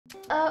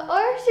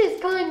Art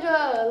is kind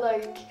of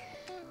like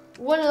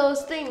one of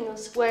those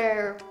things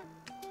where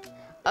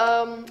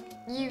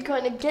you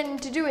kind of get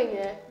into doing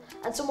it,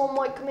 and someone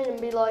might come in and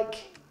be like,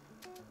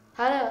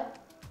 Hannah,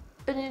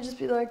 and you just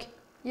be like,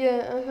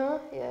 yeah,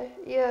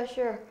 yeah,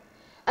 sure.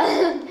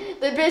 And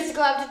they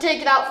basically have to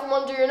take it out from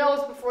under your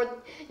nose before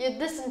you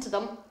listen to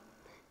them.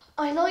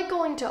 I like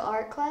going to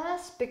art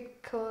class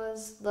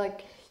because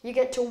like you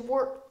get to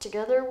work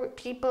together with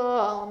people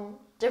on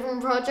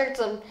different projects,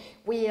 and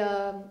we,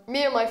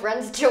 me and my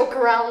friends joke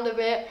around a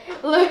bit.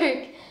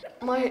 Like,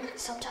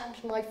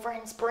 sometimes my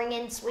friends bring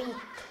in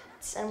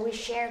sweets and we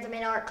share them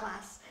in art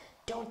class.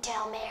 Don't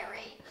tell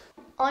Mary.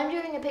 I'm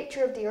doing a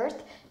picture of the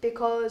Earth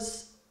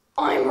because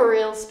I'm a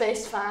real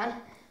space fan.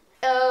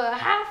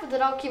 Half of the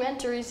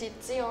documentaries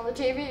you'd see on the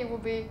TV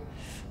would be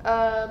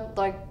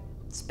like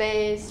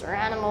space or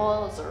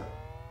animals or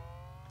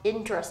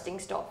interesting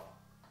stuff.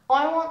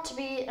 I want to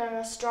be an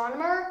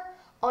astronomer.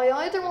 I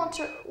either want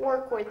to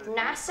work with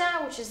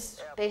NASA, which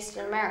is based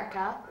in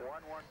America,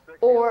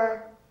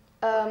 or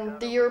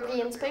the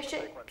European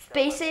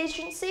Space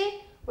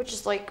Agency, which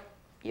is like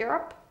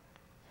Europe.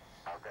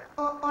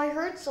 I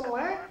heard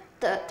somewhere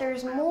that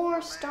there's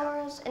more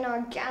stars in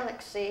our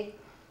galaxy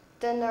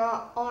than there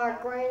are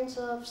grains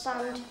of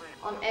sand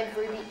on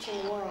every beach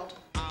in the world.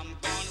 I'm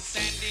gonna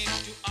send it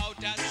to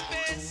outer space.